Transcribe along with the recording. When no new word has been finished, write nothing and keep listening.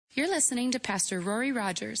You're listening to Pastor Rory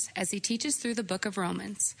Rodgers as he teaches through the book of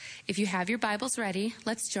Romans. If you have your Bibles ready,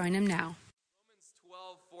 let's join him now.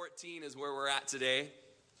 Romans 12:14 is where we're at today.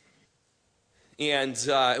 And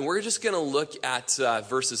we're just going to look at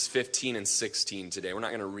verses 15 and 16 today. We're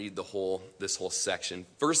not going to read this whole section.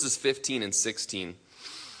 Verses 15 and 16.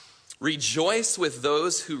 Rejoice with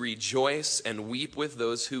those who rejoice and weep with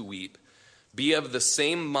those who weep. Be of the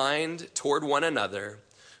same mind toward one another.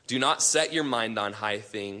 Do not set your mind on high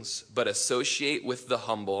things, but associate with the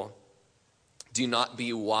humble. Do not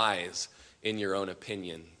be wise in your own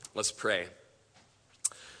opinion. Let's pray.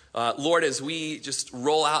 Lord, as we just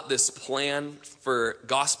roll out this plan for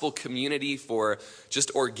gospel community, for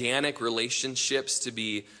just organic relationships to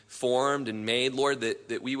be formed and made, Lord,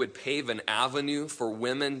 that we would pave an avenue for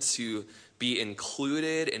women to be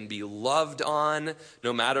included and be loved on,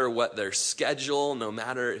 no matter what their schedule, no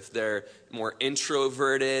matter if they're more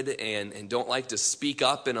introverted and don't like to speak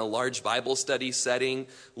up in a large Bible study setting.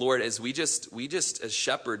 Lord, as we just as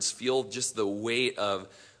shepherds feel just the weight of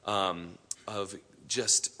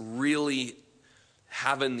just really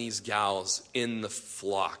having these gals in the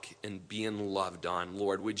flock and being loved on.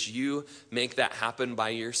 Lord, would you make that happen by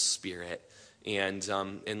your Spirit? And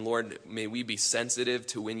Lord, may we be sensitive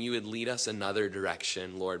to when you would lead us another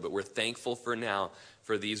direction, Lord. But we're thankful for now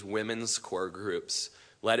for these women's core groups.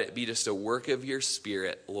 Let it be just a work of your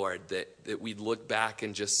Spirit, Lord, that we'd look back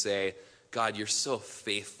and just say, God, you're so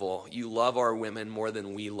faithful. You love our women more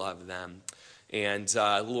than we love them. And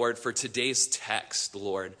Lord, for today's text,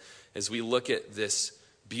 Lord, as we look at this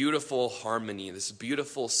beautiful harmony, this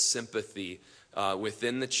beautiful sympathy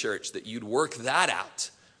within the church, that you'd work that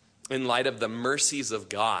out in light of the mercies of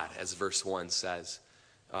God, as verse 1 says.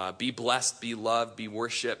 Be blessed, be loved, be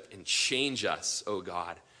worshiped, and change us, O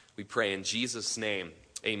God. We pray in Jesus' name,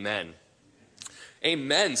 amen.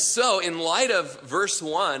 Amen. So in light of verse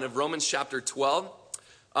 1 of Romans chapter 12,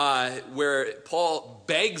 where Paul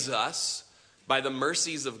begs us by the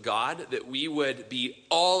mercies of God that we would be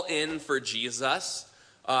all in for Jesus,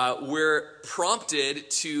 we're prompted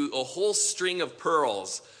to a whole string of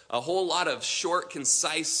pearls, a whole lot of short,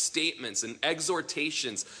 concise statements and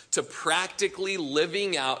exhortations to practically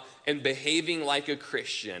living out and behaving like a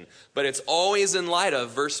Christian. But it's always in light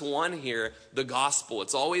of, verse 1 here, the gospel.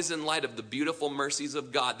 It's always in light of the beautiful mercies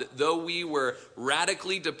of God, that though we were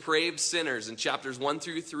radically depraved sinners in chapters 1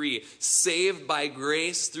 through 3, saved by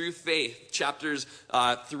grace through faith, chapters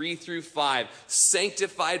 3 through 5,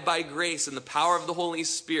 sanctified by grace and the power of the Holy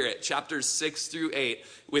Spirit, chapters 6 through 8,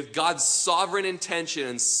 with God's sovereign intention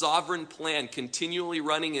and sovereign plan continually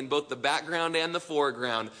running in both the background and the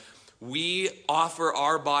foreground, we offer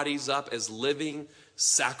our bodies up as living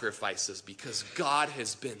sacrifices because God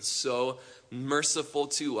has been so merciful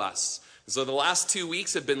to us. So the last 2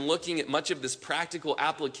 weeks have been looking at much of this practical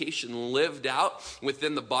application lived out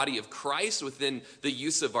within the body of Christ, within the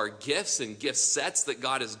use of our gifts and gift sets that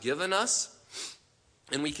God has given us.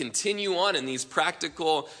 And we continue on in these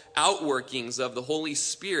practical outworkings of the Holy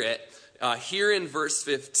Spirit here in verse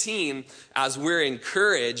 15 as we're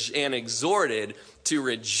encouraged and exhorted to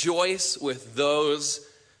rejoice with those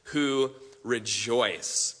who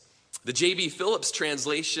rejoice. The J.B. Phillips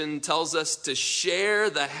translation tells us to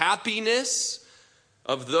share the happiness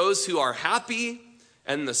of those who are happy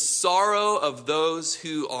and the sorrow of those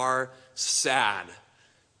who are sad.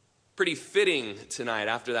 Pretty fitting tonight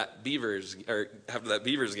after that Beavers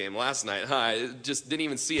game last night. I just didn't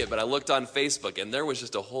even see it, but I looked on Facebook and there was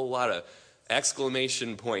just a whole lot of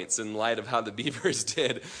exclamation points in light of how the Beavers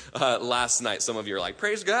did last night. Some of you are like,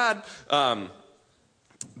 praise God.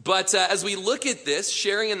 But as we look at this,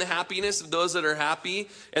 sharing in the happiness of those that are happy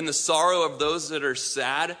and the sorrow of those that are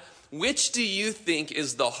sad, which do you think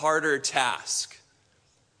is the harder task?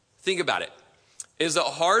 Think about it. Is it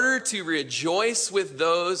harder to rejoice with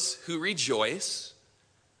those who rejoice,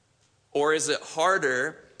 or is it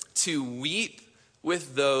harder to weep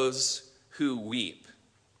with those who weep?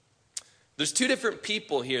 There's two different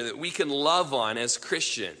people here that we can love on as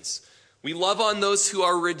Christians. We love on those who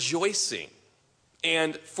are rejoicing.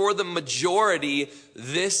 And for the majority,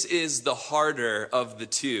 this is the harder of the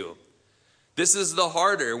two. This is the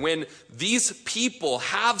harder when these people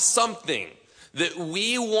have something that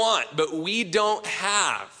we want, but we don't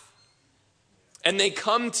have. And they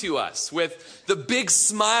come to us with the big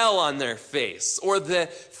smile on their face, or the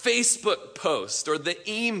Facebook post, or the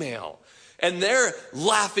email. And they're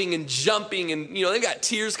laughing and jumping and, they got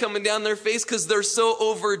tears coming down their face because they're so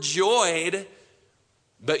overjoyed.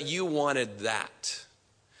 But you wanted that.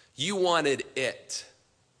 You wanted it.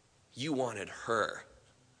 You wanted her.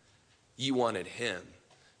 You wanted him.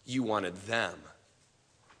 You wanted them.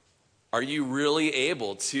 Are you really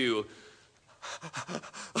able to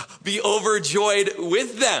be overjoyed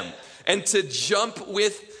with them and to jump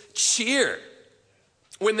with cheer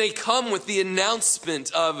when they come with the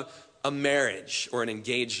announcement of a marriage or an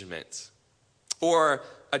engagement or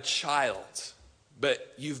a child,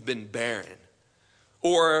 but you've been barren,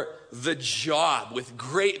 or the job with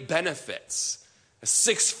great benefits, a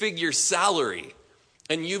 6-figure salary,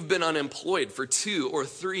 and you've been unemployed for 2 or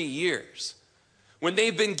 3 years? When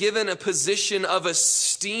they've been given a position of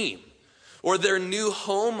esteem, or they're new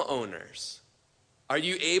homeowners, are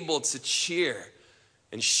you able to cheer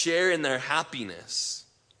and share in their happiness?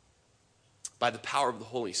 By the power of the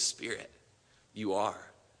Holy Spirit, you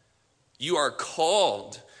are. You are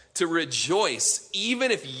called to rejoice,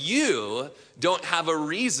 even if you don't have a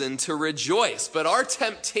reason to rejoice. But our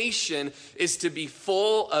temptation is to be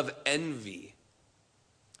full of envy,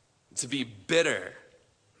 to be bitter.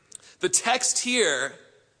 The text here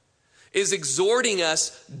is exhorting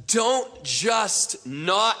us, don't just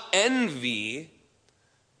not envy,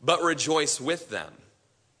 but rejoice with them.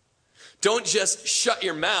 Don't just shut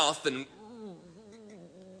your mouth and,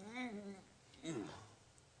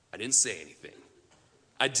 I didn't say anything.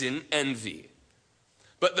 I didn't envy.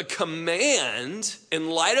 But the command, in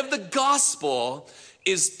light of the gospel,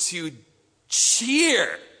 is to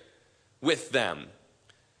cheer with them,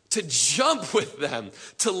 to jump with them,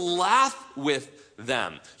 to laugh with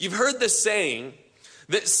them. You've heard the saying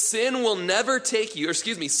that sin will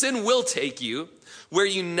take you where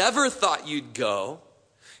you never thought you'd go.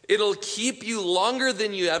 It'll keep you longer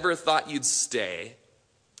than you ever thought you'd stay.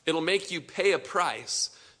 It'll make you pay a price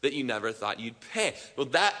that you never thought you'd pay. Well,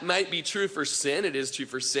 that might be true for sin. It is true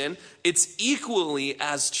for sin. It's equally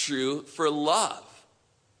as true for love.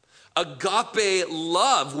 Agape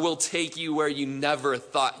love will take you where you never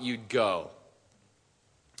thought you'd go.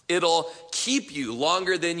 It'll keep you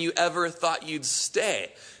longer than you ever thought you'd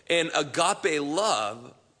stay. And agape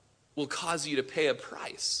love will cause you to pay a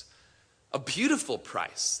price, a beautiful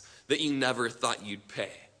price that you never thought you'd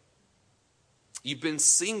pay. You've been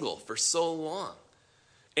single for so long.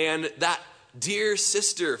 And that dear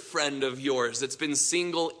sister friend of yours that's been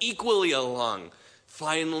single equally long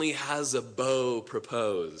finally has a beau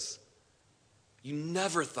propose. You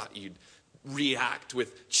never thought you'd react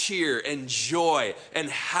with cheer and joy and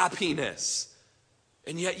happiness.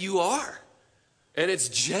 And yet you are. And it's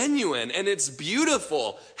genuine and it's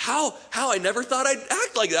beautiful. How I never thought I'd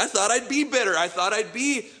act like that. I thought I'd be bitter. I thought I'd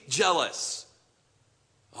be jealous.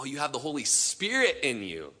 Oh, you have the Holy Spirit in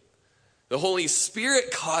you. The Holy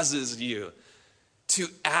Spirit causes you to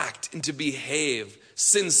act and to behave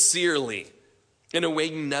sincerely in a way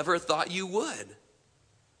you never thought you would.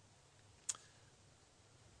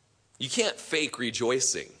 You can't fake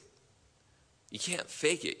rejoicing. You can't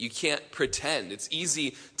fake it. You can't pretend. It's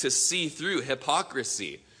easy to see through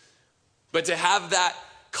hypocrisy. But to have that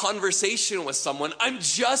conversation with someone, I'm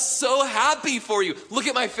just so happy for you. Look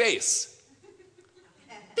at my face.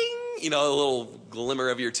 Ding, a little glimmer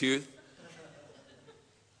of your tooth.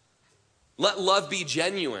 Let love be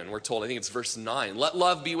genuine, we're told. I think it's verse 9. Let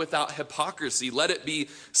love be without hypocrisy. Let it be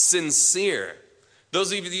sincere.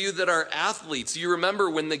 Those of you that are athletes, you remember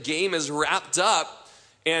when the game is wrapped up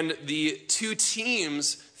and the two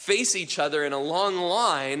teams face each other in a long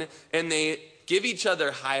line and they give each other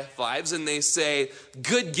high fives and they say,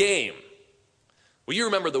 good game. Well, you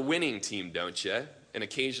remember the winning team, don't you? And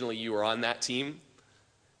occasionally you were on that team,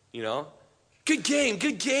 Good game,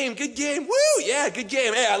 good game, good game. Woo, yeah, good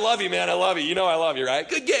game. Hey, I love you, man, I love you. You know I love you, right?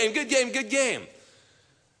 Good game, good game, good game.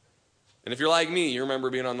 And if you're like me, you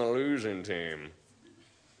remember being on the losing team.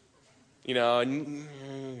 I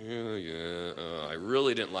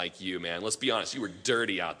really didn't like you, man. Let's be honest, you were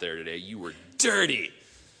dirty out there today. You were dirty.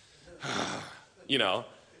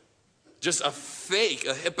 Just a fake,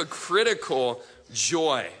 a hypocritical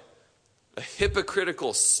joy, a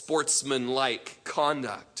hypocritical sportsman-like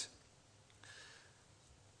conduct.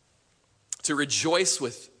 To rejoice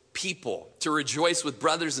with people, to rejoice with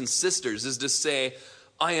brothers and sisters is to say,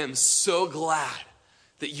 I am so glad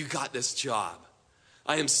that you got this job.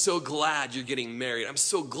 I am so glad you're getting married. I'm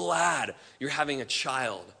so glad you're having a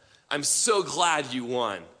child. I'm so glad you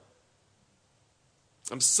won.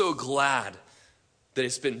 I'm so glad that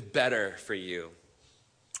it's been better for you.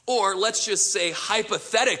 Or let's just say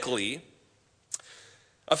hypothetically,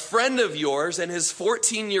 a friend of yours and his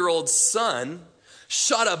 14-year-old son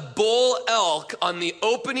shot a bull elk on the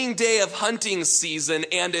opening day of hunting season,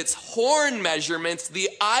 and its horn measurements, the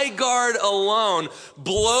eye guard alone,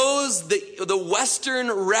 blows the Western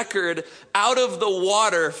record out of the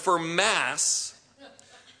water for mass.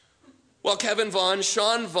 While Kevin Vaughn,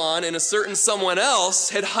 Sean Vaughn, and a certain someone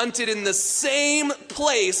else had hunted in the same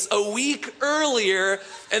place a week earlier,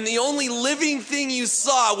 and the only living thing you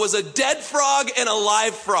saw was a dead frog and a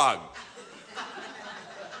live frog.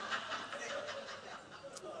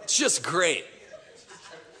 It's just great.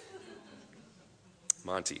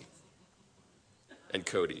 Monty and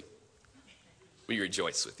Cody, we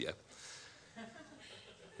rejoice with you.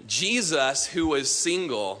 Jesus, who was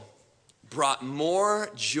single, brought more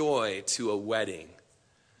joy to a wedding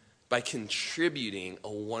by contributing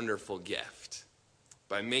a wonderful gift,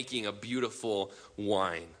 by making a beautiful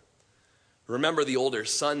wine. Remember the older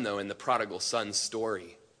son, though, in the prodigal son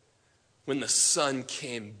story. When the son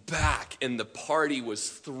came back and the party was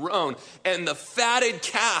thrown and the fatted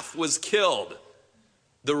calf was killed,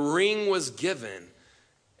 the ring was given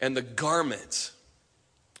and the garment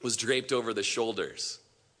was draped over the shoulders.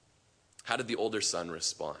 How did the older son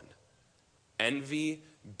respond? Envy,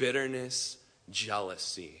 bitterness,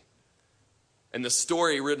 jealousy. And the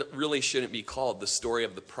story really shouldn't be called the story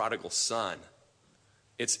of the prodigal son.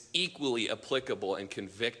 It's equally applicable and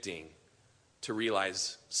convicting to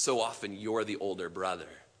realize so often you're the older brother.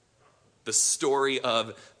 The story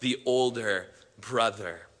of the older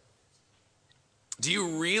brother. Do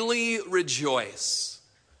you really rejoice?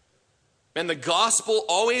 And the gospel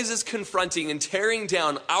always is confronting and tearing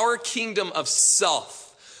down our kingdom of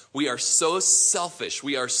self. We are so selfish.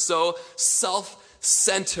 We are so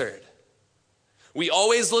self-centered. We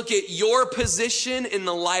always look at your position in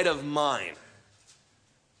the light of mine.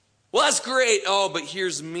 Well, that's great. Oh, but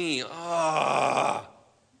here's me. Ah.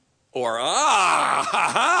 Or ha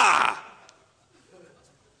ha.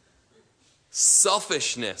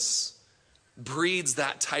 Selfishness breeds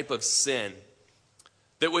that type of sin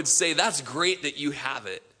that would say, that's great that you have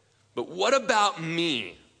it, but what about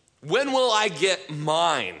me? When will I get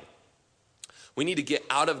mine? We need to get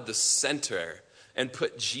out of the center and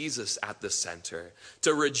put Jesus at the center,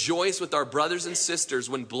 to rejoice with our brothers and sisters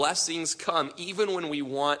when blessings come, even when we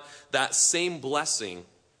want that same blessing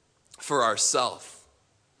for ourselves.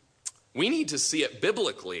 We need to see it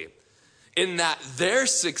biblically in that their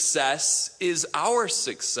success is our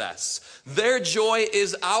success. Their joy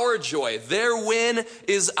is our joy. Their win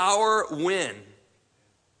is our win.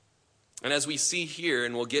 And as we see here,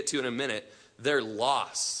 and we'll get to in a minute, their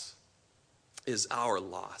loss is our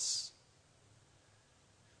loss.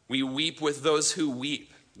 We weep with those who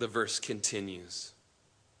weep, the verse continues.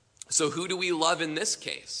 So who do we love in this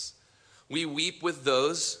case? We weep with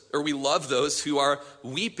those, or we love those who are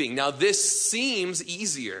weeping. Now this seems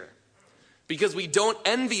easier because we don't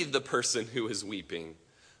envy the person who is weeping.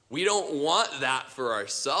 We don't want that for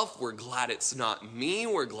ourselves. We're glad it's not me.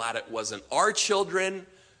 We're glad it wasn't our children,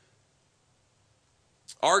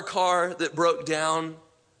 our car that broke down,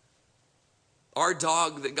 our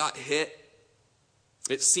dog that got hit.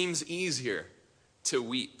 It seems easier to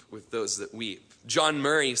weep with those that weep. John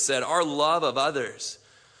Murray said, our love of others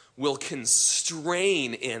will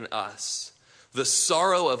constrain in us the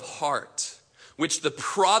sorrow of heart, which the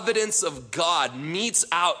providence of God metes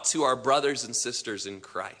out to our brothers and sisters in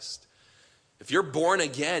Christ. If you're born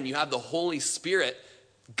again, you have the Holy Spirit,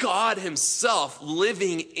 God himself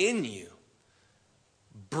living in you,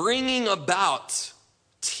 bringing about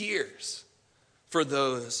tears for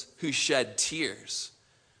those who shed tears.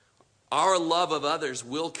 Our love of others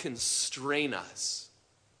will constrain us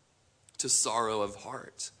to sorrow of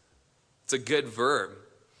heart. It's a good verb.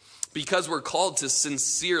 Because we're called to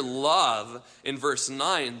sincere love in verse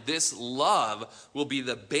 9, this love will be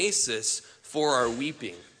the basis for our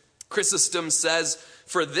weeping. Chrysostom says,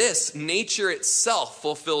 for this, nature itself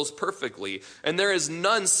fulfills perfectly, and there is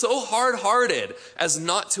none so hard-hearted as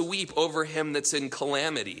not to weep over him that's in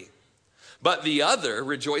calamity. But the other,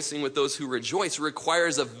 rejoicing with those who rejoice,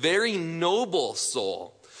 requires a very noble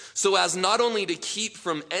soul, so as not only to keep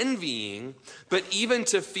from envying, but even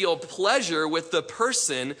to feel pleasure with the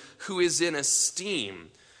person who is in esteem.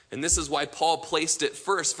 And this is why Paul placed it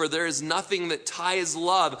first, for there is nothing that ties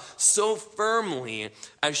love so firmly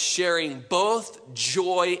as sharing both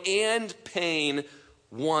joy and pain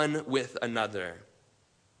one with another.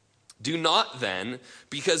 Do not then,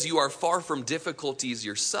 because you are far from difficulties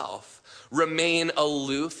yourself, remain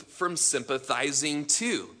aloof from sympathizing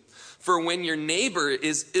too. For when your neighbor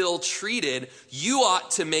is ill-treated, you ought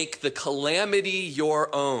to make the calamity your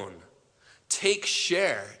own. Take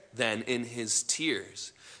share then in his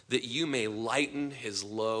tears, that you may lighten his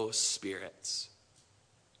low spirits.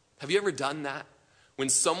 Have you ever done that? When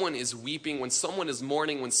someone is weeping, when someone is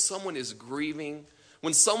mourning, when someone is grieving,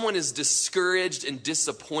 when someone is discouraged and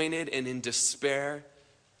disappointed and in despair,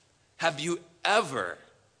 have you ever,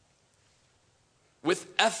 with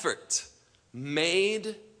effort,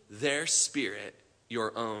 made their spirit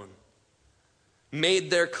your own, made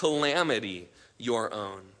their calamity your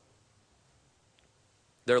own.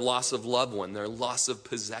 Their loss of loved one, their loss of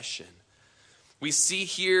possession. We see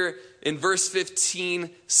here in verse 15,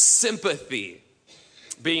 sympathy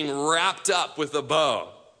being wrapped up with a bow.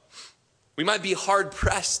 We might be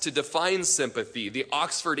hard-pressed to define sympathy. The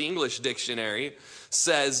Oxford English Dictionary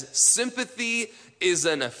says, sympathy is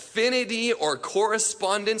an affinity or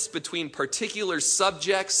correspondence between particular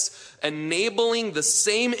subjects, enabling the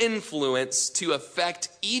same influence to affect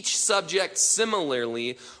each subject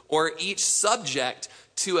similarly, or each subject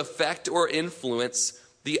to affect or influence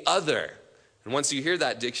the other. And once you hear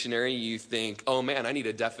that dictionary, you think, oh man, I need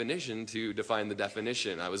a definition to define the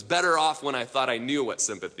definition. I was better off when I thought I knew what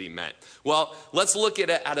sympathy meant. Well, let's look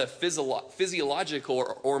at it at a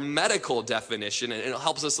physiological or medical definition, and it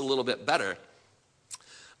helps us a little bit better.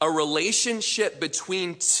 A relationship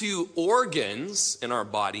between two organs in our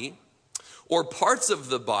body or parts of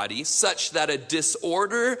the body such that a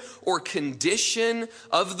disorder or condition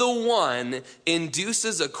of the one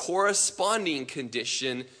induces a corresponding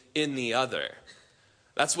condition in the other.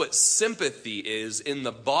 That's what sympathy is in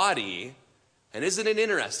the body. And isn't it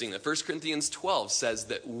interesting that 1 Corinthians 12 says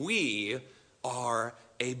that we are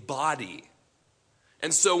a body?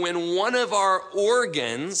 And so when one of our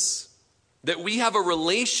organs that we have a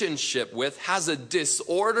relationship with has a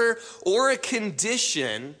disorder or a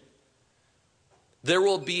condition, there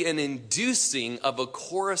will be an inducing of a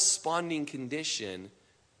corresponding condition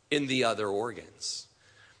in the other organs.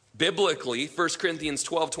 Biblically, 1 Corinthians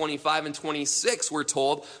 12, 25 and 26, we're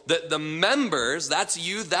told that the members, that's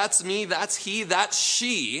you, that's me, that's he, that's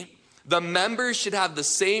she, the members should have the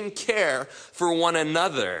same care for one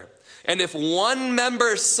another. And if one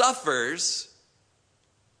member suffers,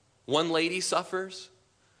 one lady suffers,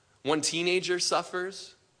 one teenager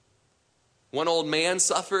suffers, one old man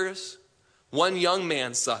suffers, one young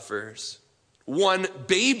man suffers, one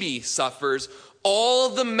baby suffers, all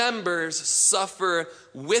the members suffer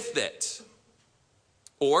with it.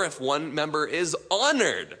 Or if one member is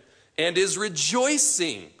honored and is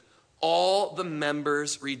rejoicing, all the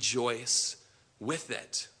members rejoice with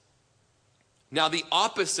it. Now, the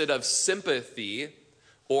opposite of sympathy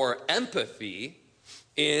or empathy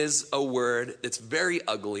is a word that's very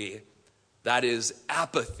ugly. That is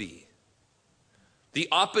apathy. The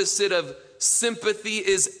opposite of sympathy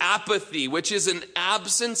is apathy, which is an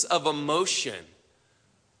absence of emotion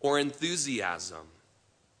or enthusiasm.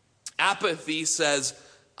 Apathy says,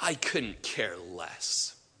 I couldn't care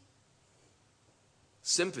less.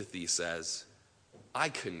 Sympathy says, I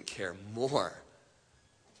couldn't care more.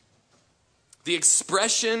 The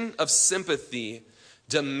expression of sympathy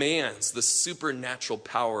demands the supernatural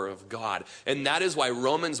power of God. And that is why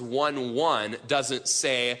Romans 1:1 doesn't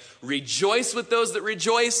say, rejoice with those that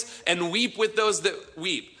rejoice and weep with those that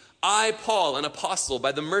weep. I, Paul, an apostle,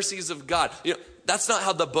 by the mercies of God. That's not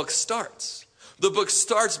how the book starts. The book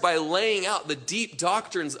starts by laying out the deep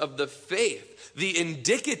doctrines of the faith, the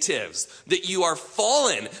indicatives that you are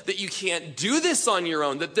fallen, that you can't do this on your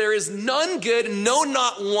own, that there is none good, no,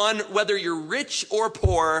 not one, whether you're rich or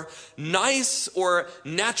poor, nice or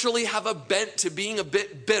naturally have a bent to being a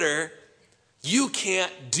bit bitter, you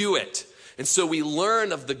can't do it. And so we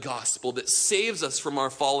learn of the gospel that saves us from our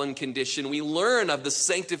fallen condition. We learn of the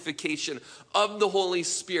sanctification of the Holy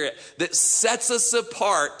Spirit that sets us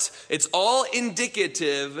apart. It's all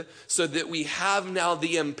indicative so that we have now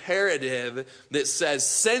the imperative that says,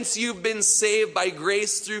 since you've been saved by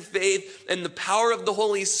grace through faith and the power of the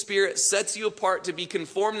Holy Spirit sets you apart to be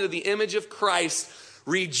conformed to the image of Christ,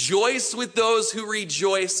 rejoice with those who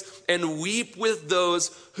rejoice and weep with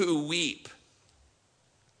those who weep.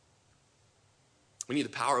 We need the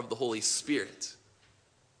power of the Holy Spirit.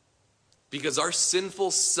 Because our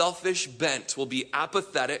sinful, selfish bent will be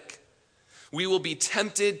apathetic. We will be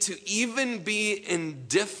tempted to even be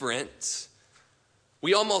indifferent.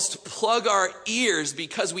 We almost plug our ears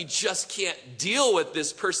because we just can't deal with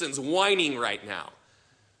this person's whining right now.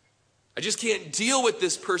 I just can't deal with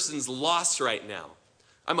this person's loss right now.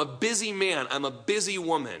 I'm a busy man. I'm a busy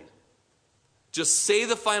woman. Just say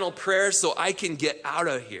the final prayer so I can get out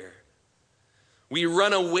of here. We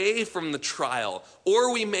run away from the trial,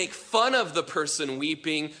 or we make fun of the person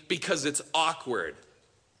weeping because it's awkward.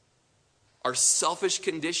 Our selfish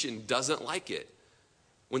condition doesn't like it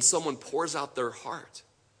when someone pours out their heart,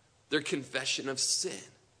 their confession of sin,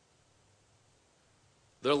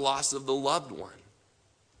 their loss of the loved one.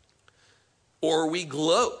 Or we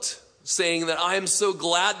gloat, saying that I am so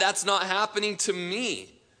glad that's not happening to me.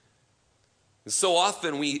 And so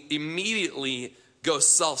often we immediately go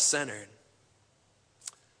self-centered.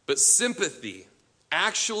 But sympathy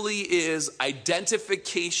actually is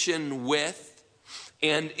identification with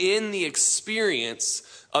and in the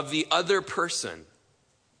experience of the other person,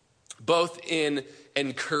 both in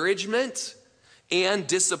encouragement and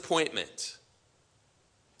disappointment.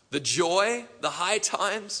 The joy, the high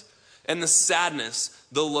times, and the sadness,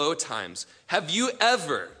 the low times. Have you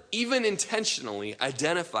ever, even intentionally,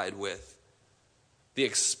 identified with the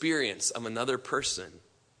experience of another person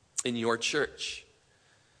in your church?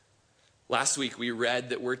 Last week we read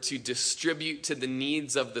that we're to distribute to the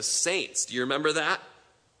needs of the saints. Do you remember that?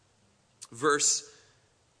 Verse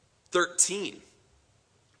 13.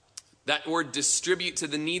 That word distribute to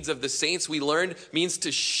the needs of the saints, we learned, means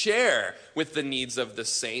to share with the needs of the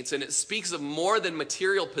saints. And it speaks of more than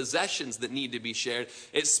material possessions that need to be shared.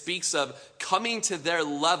 It speaks of coming to their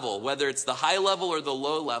level, whether it's the high level or the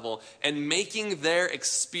low level, and making their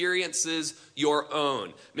experiences your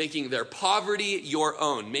own, making their poverty your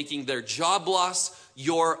own, making their job loss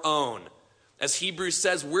your own. As Hebrews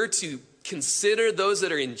says, we're to consider those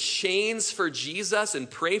that are in chains for Jesus and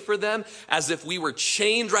pray for them as if we were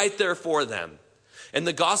chained right there for them. And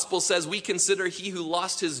the gospel says we consider he who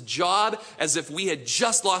lost his job as if we had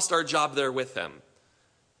just lost our job there with him.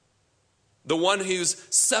 The one who's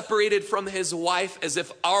separated from his wife as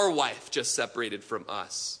if our wife just separated from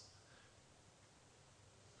us.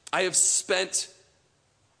 I have spent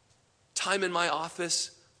time in my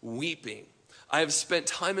office weeping. I have spent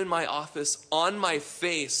time in my office on my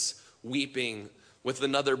face weeping with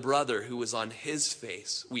another brother who was on his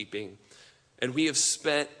face weeping. And we have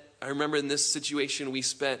spent, I remember in this situation, we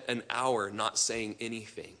spent an hour not saying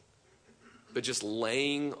anything, but just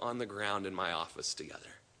laying on the ground in my office together.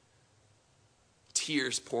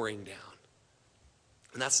 Tears pouring down.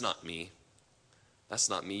 And that's not me. That's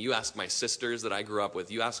not me. You ask my sisters that I grew up with.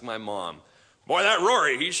 You ask my mom. Boy, that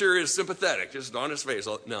Rory, he sure is sympathetic, just on his face.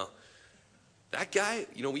 No. That guy,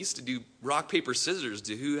 we used to do rock, paper, scissors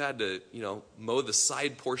to who had to, mow the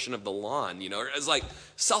side portion of the lawn, It's like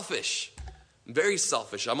selfish, very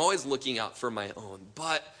selfish. I'm always looking out for my own,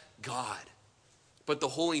 but God, but the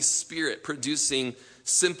Holy Spirit producing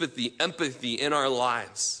sympathy, empathy in our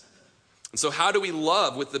lives. And so how do we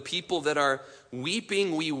love with the people that are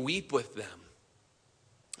weeping? We weep with them.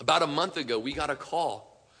 About a month ago, we got a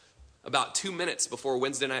call about 2 minutes before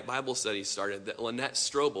Wednesday night Bible study started that Lynette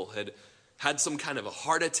Strobel had some kind of a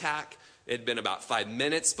heart attack. It had been about 5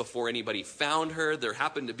 minutes before anybody found her. There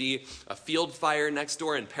happened to be a field fire next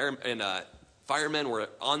door, and firemen were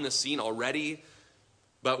on the scene already.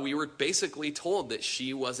 But we were basically told that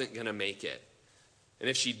she wasn't going to make it. And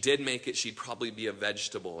if she did make it, she'd probably be a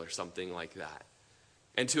vegetable or something like that.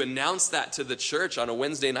 And to announce that to the church on a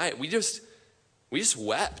Wednesday night, we just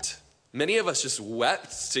wept. Many of us just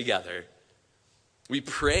wept together. We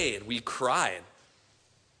prayed, we cried.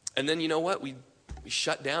 And then you know what? We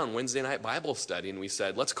shut down Wednesday night Bible study and we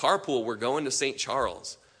said, let's carpool. We're going to St.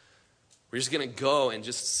 Charles. We're just going to go and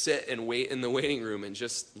just sit and wait in the waiting room and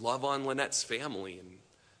just love on Lynette's family and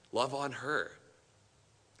love on her.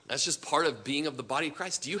 That's just part of being of the body of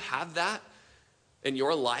Christ. Do you have that in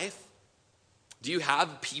your life? Do you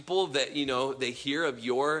have people that, they hear of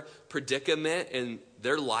your predicament and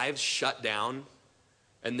their lives shut down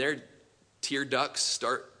and their tear ducts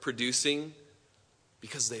start producing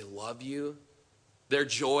because they love you? Their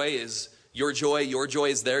joy is your joy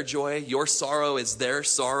is their joy, your sorrow is their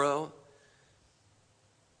sorrow.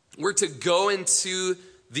 We're to go into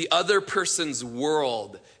the other person's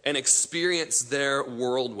world and experience their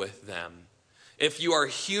world with them. If you are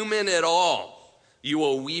human at all, you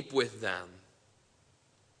will weep with them.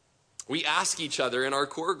 We ask each other in our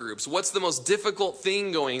core groups, what's the most difficult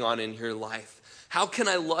thing going on in your life? How can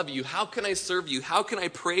I love you? How can I serve you? How can I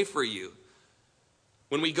pray for you?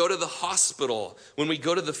 When we go to the hospital, when we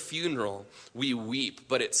go to the funeral, we weep,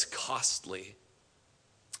 but it's costly.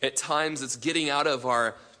 At times, it's getting out of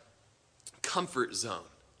our comfort zone.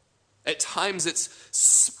 At times, it's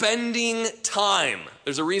spending time.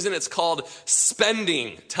 There's a reason it's called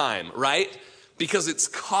spending time, right? Because it's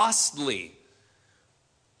costly.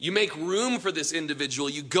 You make room for this individual.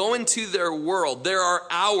 You go into their world. There are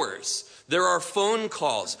hours. There are phone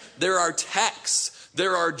calls. There are texts.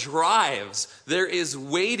 There are drives. There is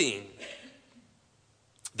waiting.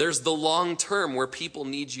 There's the long term where people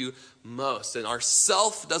need you most. And our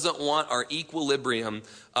self doesn't want our equilibrium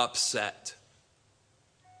upset.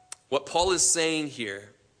 What Paul is saying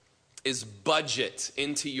here is budget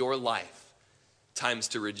into your life times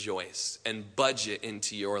to rejoice, and budget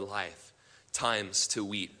into your life times to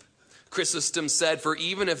weep. Chrysostom said, "For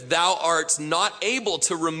even if thou art not able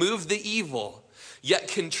to remove the evil, yet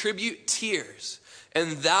contribute tears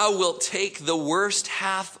and thou wilt take the worst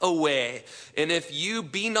half away. And if you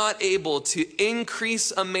be not able to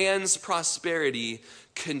increase a man's prosperity,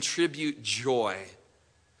 contribute joy,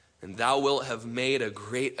 and thou wilt have made a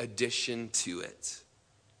great addition to it.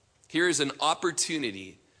 Here is an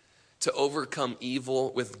opportunity to overcome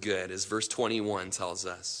evil with good, as verse 21 tells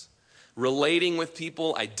us. Relating with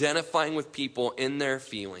people, identifying with people in their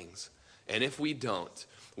feelings. And if we don't,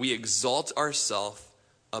 we exalt ourselves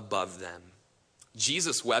above them.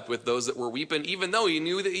 Jesus wept with those that were weeping, even though he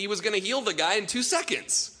knew that he was going to heal the guy in 2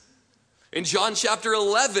 seconds. In John chapter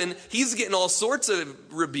 11, he's getting all sorts of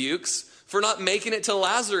rebukes for not making it to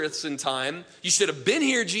Lazarus in time. You should have been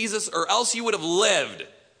here, Jesus, or else you would have lived.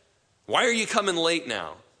 Why are you coming late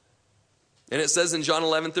now? And it says in John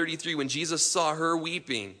 11:33, when Jesus saw her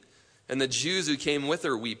weeping and the Jews who came with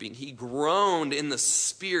her weeping, he groaned in the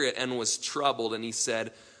spirit and was troubled. And he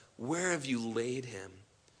said, where have you laid him?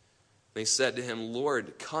 They said to him,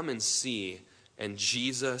 Lord, come and see. And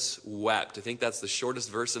Jesus wept. I think that's the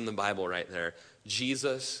shortest verse in the Bible right there.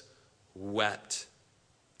 Jesus wept.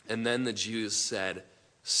 And then the Jews said,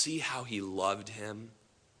 see how he loved him.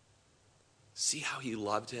 See how he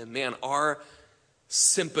loved him. Man, our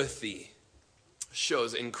sympathy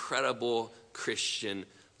shows incredible Christian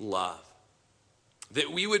love.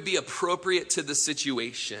 That we would be appropriate to the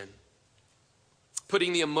situation,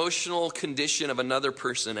 putting the emotional condition of another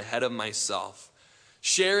person ahead of myself,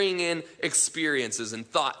 sharing in experiences and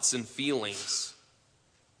thoughts and feelings,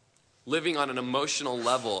 living on an emotional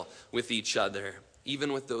level with each other,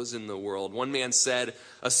 even with those in the world. One man said,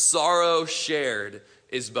 a sorrow shared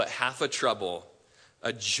is but half a trouble.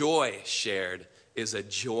 A joy shared is a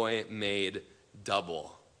joy made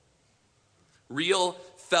double. Real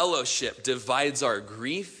fellowship divides our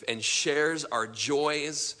grief and shares our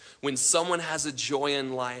joys. When someone has a joy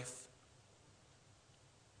in life,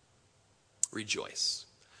 rejoice.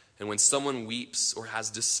 And when someone weeps or has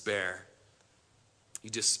despair, you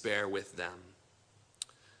despair with them.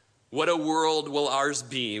 What a world will ours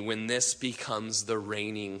be when this becomes the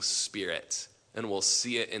reigning spirit, and we'll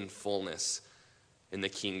see it in fullness in the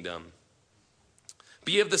kingdom.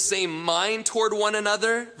 Be of the same mind toward one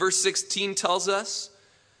another, verse 16 tells us.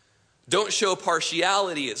 Don't show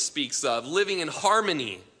partiality, it speaks of. Living in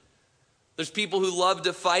harmony. There's people who love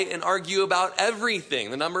to fight and argue about everything.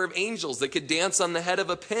 The number of angels that could dance on the head of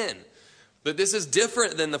a pin. But this is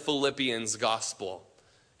different than the Philippians gospel.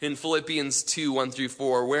 In Philippians 2,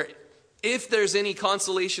 1-4, where if there's any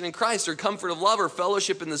consolation in Christ or comfort of love or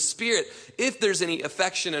fellowship in the Spirit, if there's any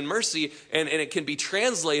affection and mercy, and it can be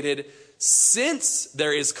translated, since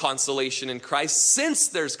there is consolation in Christ, since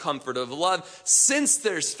there's comfort of love, since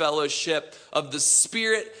there's fellowship of the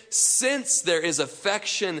Spirit, since there is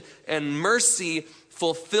affection and mercy,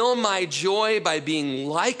 fulfill my joy by being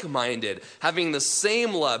like-minded, having the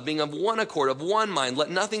same love, being of one accord, of one mind.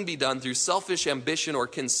 Let nothing be done through selfish ambition or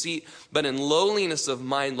conceit, but in lowliness of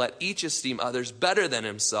mind, let each esteem others better than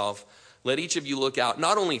himself. Let each of you look out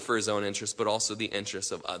not only for his own interest, but also the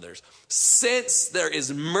interests of others. Since there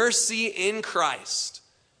is mercy in Christ,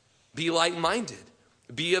 be like-minded.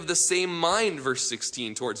 Be of the same mind, verse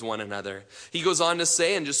 16, towards one another. He goes on to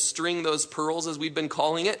say, and just string those pearls as we've been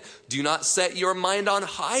calling it, do not set your mind on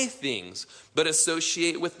high things, but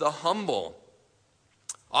associate with the humble.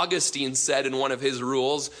 Augustine said in one of his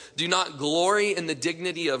rules, do not glory in the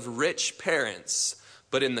dignity of rich parents,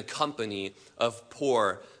 but in the company of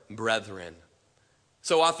poor brethren.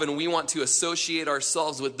 So often we want to associate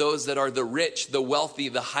ourselves with those that are the rich, the wealthy,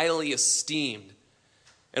 the highly esteemed.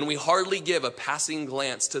 And we hardly give a passing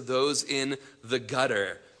glance to those in the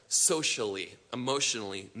gutter, socially,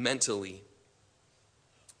 emotionally, mentally.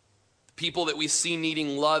 People that we see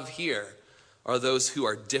needing love here are those who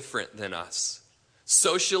are different than us.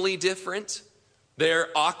 Socially different, they're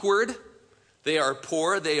awkward, they are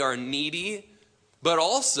poor, they are needy, but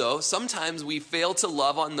also sometimes we fail to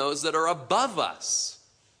love on those that are above us.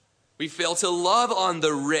 We fail to love on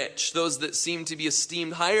the rich, those that seem to be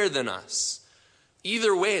esteemed higher than us.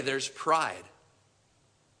 Either way, there's pride.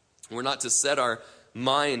 We're not to set our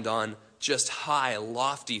mind on just high,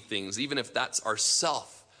 lofty things, even if that's our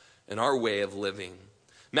self and our way of living.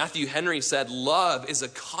 Matthew Henry said, love is a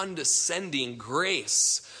condescending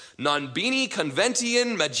grace. Non bene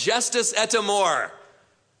conventium majestus et amor.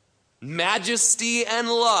 Majesty and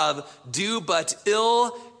love do but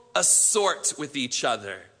ill assort with each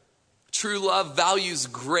other. True love values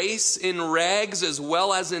grace in rags as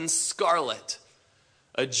well as in scarlet.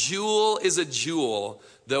 A jewel is a jewel,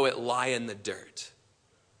 though it lie in the dirt.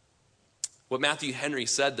 What Matthew Henry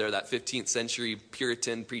said there, that 15th century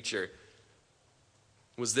Puritan preacher,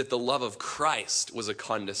 was that the love of Christ was a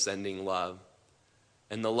condescending love.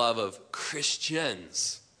 And the love of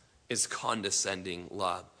Christians is condescending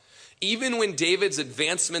love. Even when David's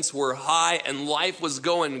advancements were high and life was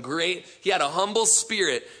going great, he had a humble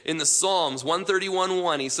spirit. In the Psalms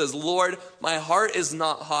 131:1, he says, Lord, my heart is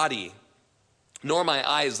not haughty, nor my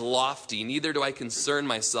eyes lofty, neither do I concern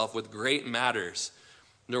myself with great matters,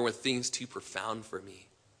 nor with things too profound for me.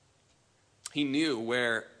 He knew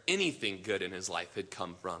where anything good in his life had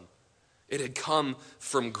come from. It had come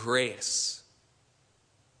from grace.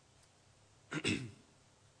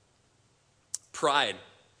 Pride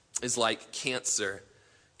is like cancer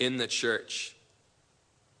in the church.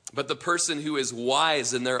 But the person who is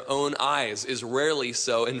wise in their own eyes is rarely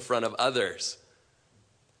so in front of others.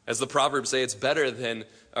 As the Proverbs say, it's better than,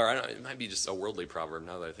 it might be just a worldly proverb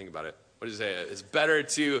now that I think about it. What does it say? It's better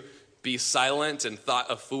to be silent and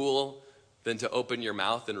thought a fool than to open your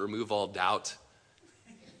mouth and remove all doubt.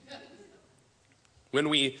 When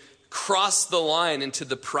we cross the line into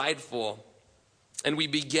the prideful and we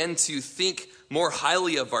begin to think more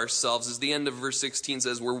highly of ourselves, as the end of verse 16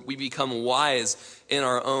 says, where we become wise in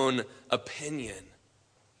our own opinion,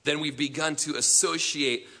 then we've begun to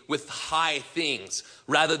associate with high things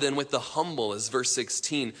rather than with the humble, as verse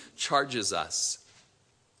 16 charges us.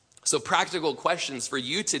 So practical questions for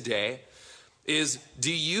you today is,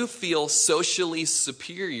 do you feel socially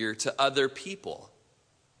superior to other people?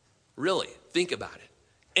 Really, think about it.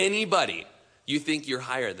 Anybody, you think you're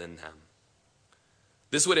higher than them.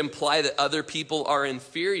 This would imply that other people are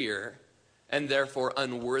inferior and therefore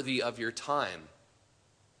unworthy of your time.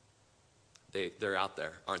 They're out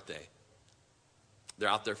there, aren't they? They're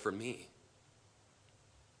out there for me.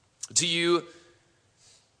 Do you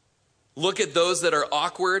look at those that are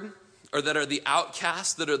awkward or that are the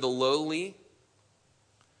outcasts, that are the lowly?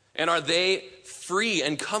 And are they free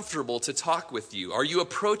and comfortable to talk with you? Are you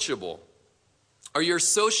approachable? Are your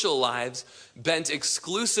social lives bent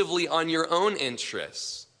exclusively on your own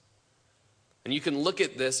interests? And you can look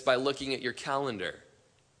at this by looking at your calendar.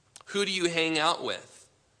 Who do you hang out with?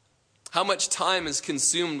 How much time is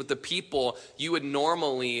consumed with the people you would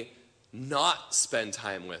normally not spend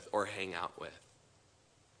time with or hang out with?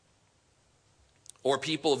 Or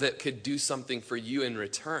people that could do something for you in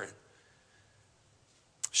return?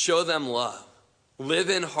 Show them love. Live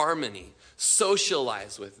in harmony.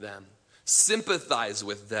 Socialize with them. Sympathize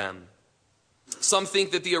with them. Some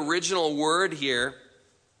think that the original word here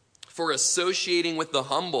for associating with the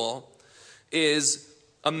humble is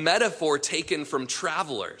a metaphor taken from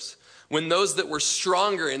travelers, when those that were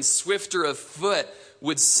stronger and swifter of foot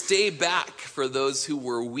would stay back for those who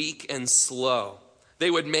were weak and slow.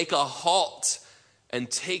 They would make a halt and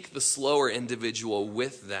take the slower individual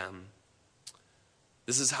with them.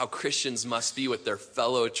 This is how Christians must be with their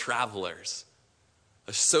fellow travelers,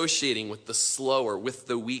 associating with the slower, with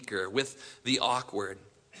the weaker, with the awkward.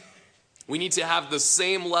 We need to have the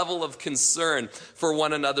same level of concern for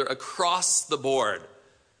one another across the board.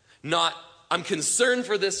 Not, I'm concerned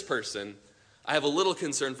for this person. I have a little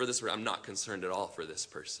concern for this person. I'm not concerned at all for this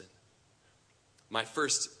person. My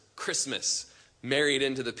first Christmas, married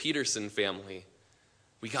into the Peterson family,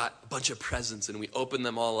 we got a bunch of presents and we opened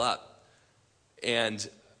them all up. And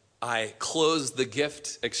I closed the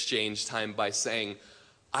gift exchange time by saying,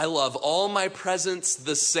 I love all my presents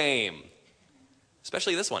the same,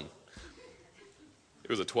 especially this one. It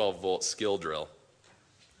was a 12-volt skill drill.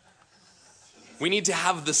 We need to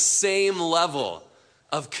have the same level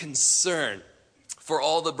of concern for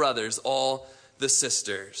all the brothers, all the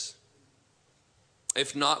sisters.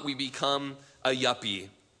 If not, we become a yuppie.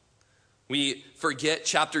 We forget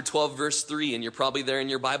chapter 12, verse 3, and you're probably there in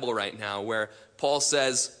your Bible right now, where Paul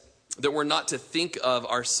says that we're not to think of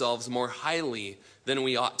ourselves more highly than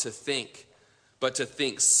we ought to think, but to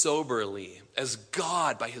think soberly, as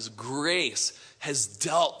God, by his grace, has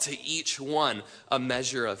dealt to each one a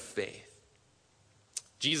measure of faith.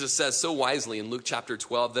 Jesus says so wisely in Luke chapter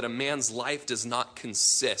 12 that a man's life does not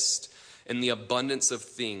consist in the abundance of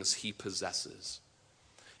things he possesses.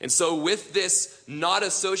 And so with this, not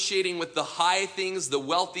associating with the high things, the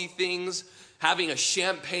wealthy things, having a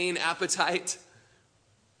champagne appetite,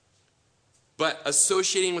 but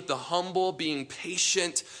associating with the humble, being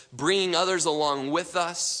patient, bringing others along with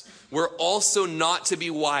us, we're also not to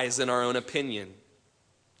be wise in our own opinion.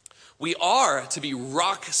 We are to be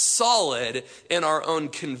rock solid in our own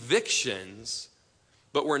convictions,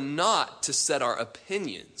 but we're not to set our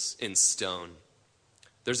opinions in stone.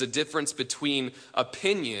 There's a difference between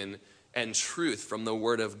opinion and truth from the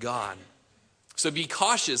Word of God. So be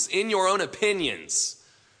cautious in your own opinions,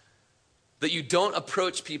 that you don't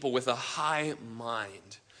approach people with a high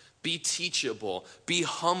mind, Be teachable, be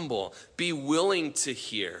humble, be willing to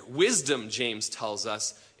hear. Wisdom, James tells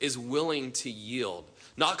us, is willing to yield.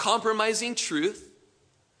 Not compromising truth,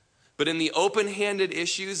 but in the open-handed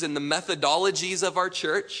issues and the methodologies of our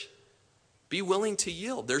church, be willing to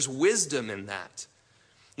yield. There's wisdom in that.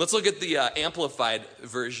 Let's look at the amplified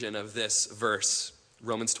version of this verse,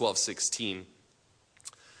 Romans 12:16.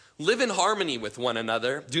 Live in harmony with one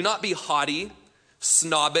another. Do not be haughty,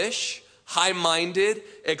 snobbish, high-minded,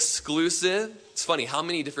 exclusive. It's funny how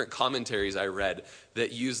many different commentaries I read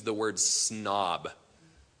that use the word snob.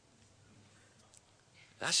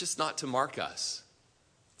 That's just not to mark us.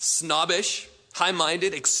 Snobbish,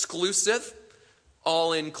 high-minded, exclusive,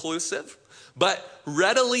 all-inclusive. But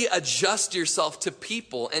readily adjust yourself to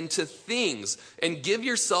people and to things and give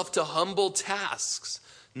yourself to humble tasks.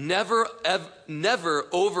 Never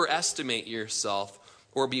overestimate yourself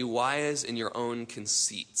or be wise in your own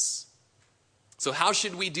conceits. So how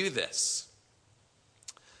should we do this?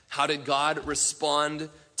 How did God respond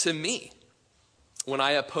to me when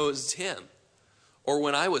I opposed him? Or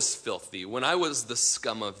when I was filthy, when I was the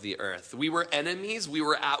scum of the earth? We were enemies. We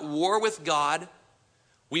were at war with God.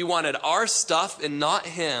 We wanted our stuff and not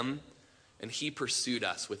him. And he pursued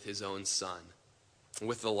us with his own son,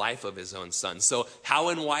 with the life of his own son. So how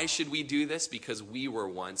and why should we do this? Because we were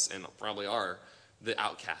once, and probably are, the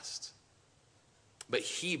outcast. But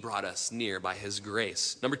he brought us near by his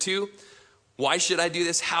grace. Number two, why should I do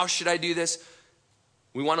this? How should I do this?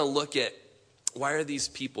 We want to look at, why are these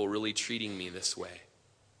people really treating me this way?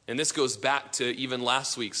 And this goes back to even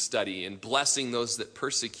last week's study and blessing those that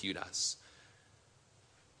persecute us.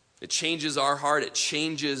 It changes our heart. It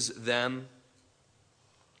changes them.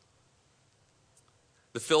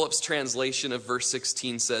 The Phillips translation of verse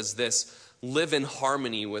 16 says this: live in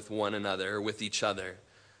harmony with one another, with each other.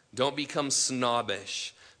 Don't become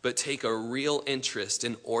snobbish, but take a real interest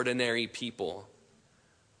in ordinary people.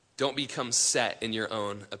 Don't become set in your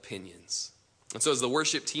own opinions. And so as the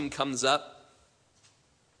worship team comes up,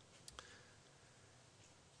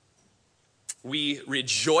 we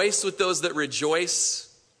rejoice with those that rejoice.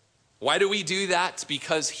 Why do we do that?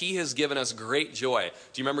 Because he has given us great joy.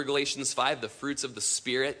 Do you remember Galatians 5, the fruits of the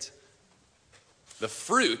Spirit? The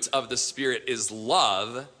fruit of the Spirit is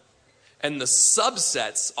love, and the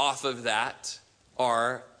subsets off of that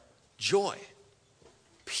are joy,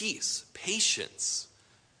 peace, patience,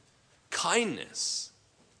 kindness,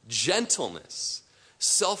 gentleness,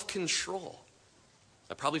 self-control.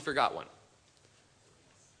 I probably forgot one.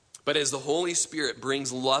 But as the Holy Spirit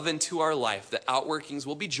brings love into our life, the outworkings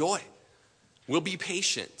will be joy, will be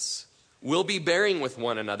patience, will be bearing with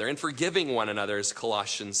one another and forgiving one another, as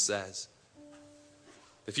Colossians says.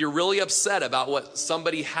 If you're really upset about what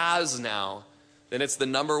somebody has now, then it's the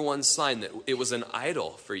number one sign that it was an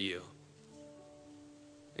idol for you.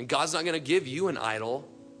 And God's not going to give you an idol.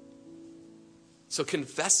 So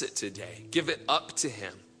confess it today. Give it up to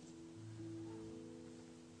him.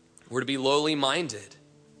 We're to be lowly minded.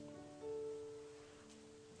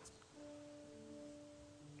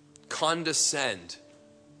 Condescend.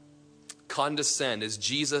 Condescend as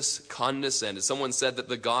Jesus condescended. Someone said that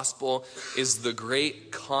the gospel is the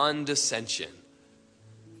great condescension.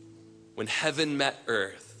 When heaven met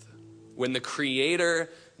earth, when the Creator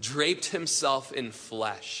draped himself in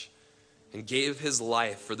flesh and gave his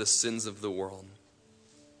life for the sins of the world.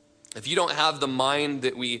 If you don't have the mind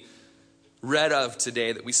that we read of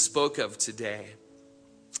today, that we spoke of today,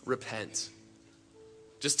 repent.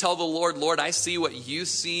 Just tell the Lord, Lord, I see what you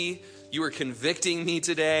see. You are convicting me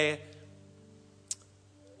today.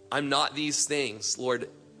 I'm not these things. Lord,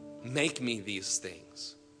 make me these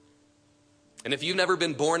things. And if you've never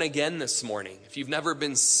been born again this morning, if you've never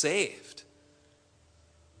been saved,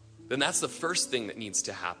 then that's the first thing that needs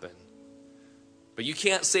to happen. But you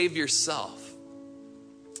can't save yourself.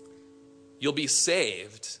 You'll be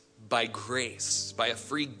saved by grace, by a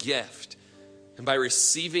free gift, and by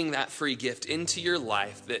receiving that free gift into your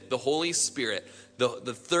life, that the Holy Spirit,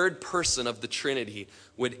 the third person of the Trinity,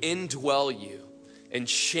 would indwell you and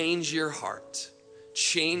change your heart,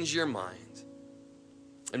 change your mind,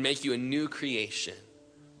 and make you a new creation.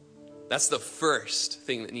 That's the first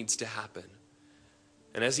thing that needs to happen.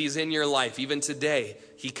 And as he's in your life, even today,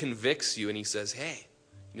 he convicts you and he says, hey,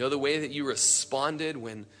 you know the way that you responded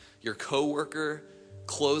when your coworker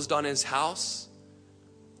closed on his house?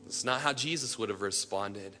 It's not how Jesus would have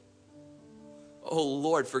responded. Oh,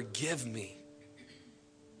 Lord, forgive me.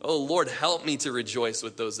 Oh, Lord, help me to rejoice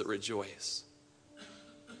with those that rejoice.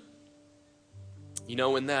 You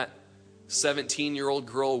know, when that 17-year-old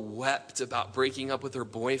girl wept about breaking up with her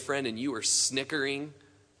boyfriend and you were snickering,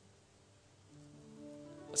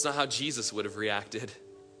 that's not how Jesus would have reacted.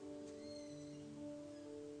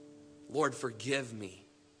 Lord, forgive me.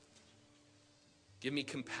 Give me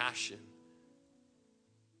compassion.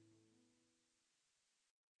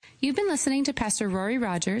 You've been listening to Pastor Rory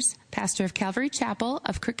Rodgers, pastor of Calvary Chapel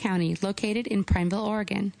of Crook County, located in Prineville,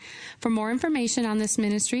 Oregon. For more information on this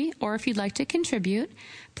ministry, or if you'd like to contribute,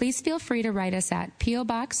 please feel free to write us at P.O.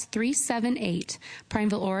 Box 378,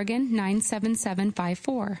 Prineville, Oregon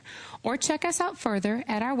 97754, or check us out further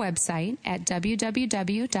at our website at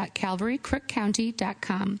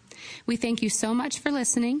www.calvarycrookcounty.com. We thank you so much for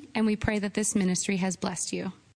listening, and we pray that this ministry has blessed you.